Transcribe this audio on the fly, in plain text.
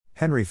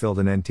Henry filled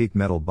an antique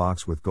metal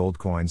box with gold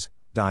coins,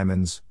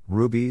 diamonds,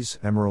 rubies,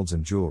 emeralds,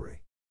 and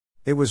jewelry.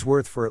 It was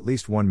worth for at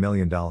least $1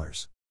 million.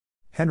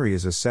 Henry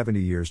is a 70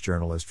 years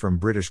journalist from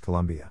British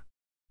Columbia.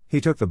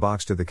 He took the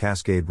box to the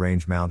Cascade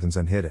Range Mountains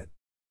and hid it.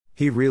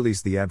 He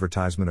released the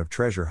advertisement of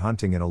treasure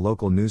hunting in a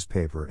local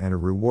newspaper and a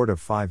reward of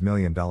 $5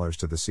 million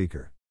to the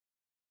seeker.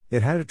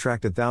 It had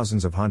attracted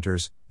thousands of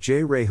hunters: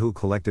 J. Ray, who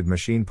collected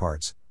machine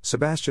parts,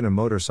 Sebastian, a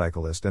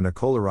motorcyclist, and a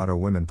Colorado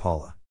woman,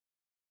 Paula.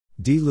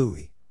 D.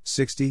 Louis,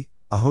 60,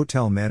 a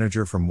hotel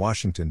manager from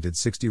Washington, did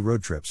 60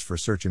 road trips for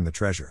searching the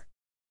treasure.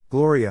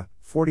 Gloria,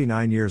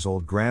 49 years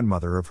old,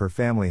 grandmother of her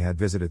family, had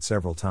visited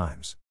several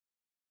times.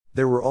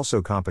 There were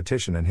also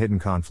competition and hidden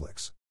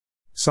conflicts.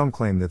 Some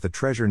claim that the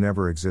treasure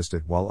never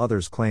existed, while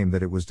others claim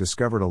that it was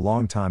discovered a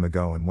long time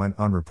ago and went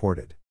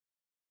unreported.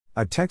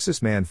 A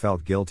Texas man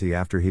felt guilty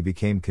after he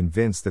became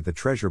convinced that the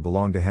treasure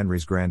belonged to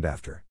Henry's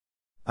grandafter.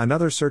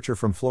 Another searcher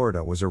from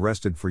Florida was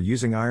arrested for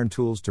using iron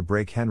tools to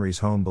break Henry's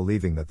home,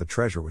 believing that the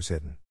treasure was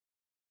hidden.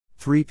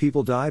 3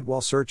 people died while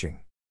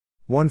searching.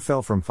 1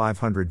 fell from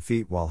 500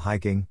 feet while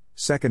hiking,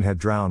 2nd had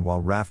drowned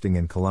while rafting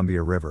in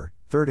Columbia River,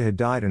 3rd had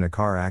died in a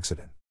car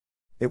accident.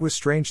 It was a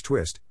strange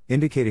twist,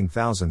 indicating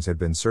thousands had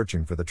been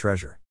searching for the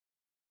treasure.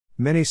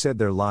 Many said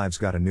their lives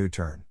got a new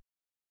turn.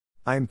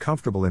 "I am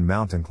comfortable in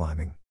mountain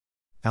climbing,"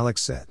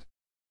 Alex said.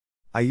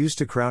 "I used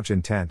to crouch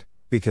in tent,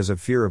 because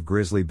of fear of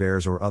grizzly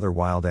bears or other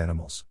wild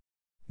animals.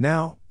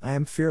 Now, I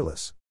am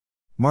fearless,"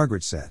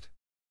 Margaret said.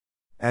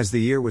 As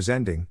the year was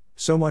ending,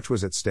 so much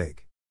was at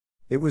stake.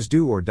 It was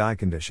do or die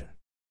condition.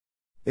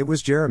 It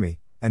was Jeremy,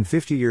 an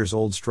 50 years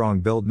old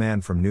strong-built man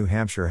from New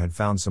Hampshire, had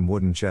found some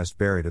wooden chest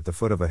buried at the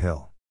foot of a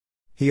hill.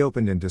 He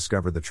opened and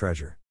discovered the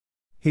treasure.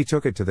 He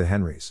took it to the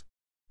Henrys.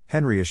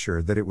 Henry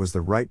assured that it was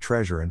the right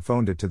treasure and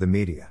phoned it to the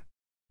media.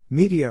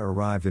 Media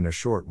arrived in a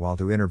short while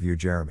to interview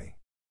Jeremy.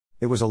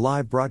 It was a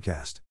live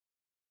broadcast.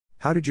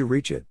 "How did you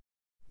reach it?"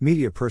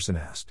 media person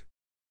asked.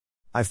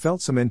 "I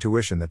felt some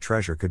intuition that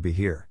treasure could be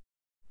here.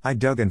 I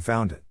dug and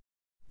found it,"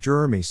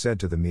 Jeremy said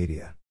to the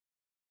media.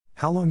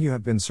 "How long you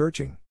have been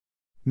searching?"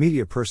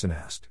 media person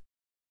asked.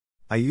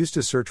 "I used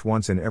to search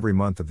once in every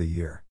month of the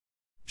year,"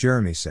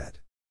 Jeremy said.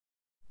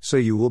 "So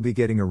you will be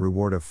getting a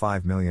reward of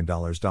 $5 million,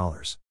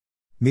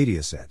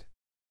 media said.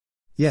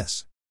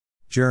 "Yes,"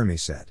 Jeremy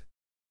said.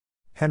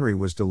 Henry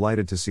was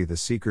delighted to see the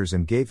seekers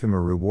and gave him a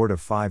reward of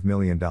 $5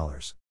 million.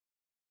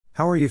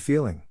 "How are you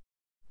feeling?"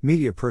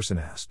 media person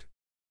asked.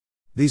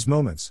 "These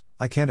moments,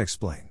 I can't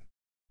explain,"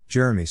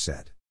 Jeremy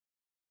said.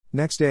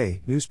 Next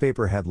day,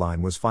 newspaper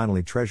headline was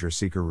finally treasure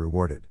seeker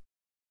rewarded.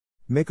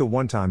 Make a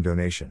one-time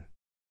donation.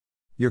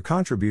 Your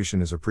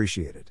contribution is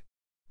appreciated.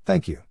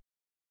 Thank you.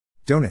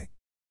 Donate.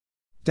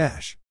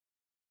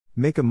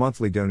 Make a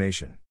monthly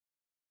donation.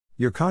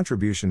 Your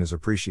contribution is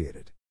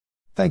appreciated.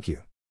 Thank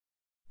you.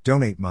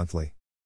 Donate monthly.